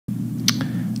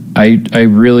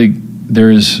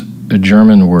there's a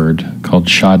German word called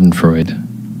Scha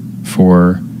denfreude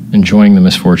for enjoying the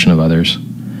misfortune of others.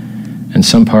 And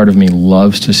some part of me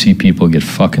loves to see people get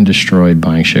fucking destroyed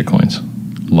buying shitcoins.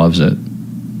 Loves it.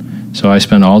 So I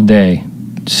spend all day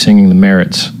singing the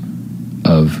merits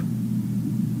of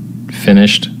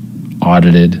finished,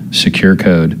 audited, secure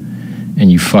code,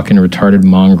 and you fucking retarded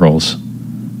mongrels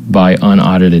buy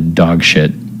unaudited dog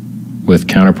shit with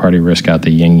counterparty risk out the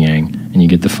yin-yang, and you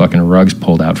get the fucking rugs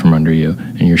pulled out from under you,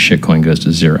 and your shitcoin goes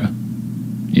to zero.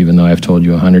 Even though I've told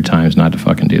you 100 times not to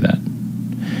fucking do that.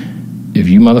 If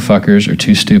you motherfuckers are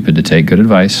too stupid to take good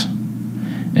advice,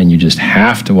 and you just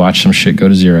have to watch some shit go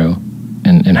to zero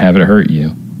and have it hurt you,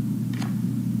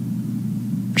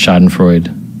 Scha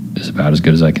denfreude is about as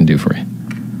good as I can do for you.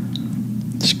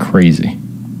 It's crazy.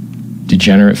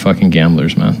 Degenerate fucking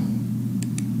gamblers, man.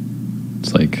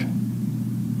 It's like,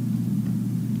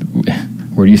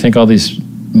 where do you think all these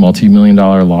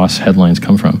multi-million-dollar loss headlines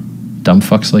come from? Dumb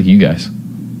fucks like you guys.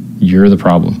 You're the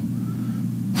problem.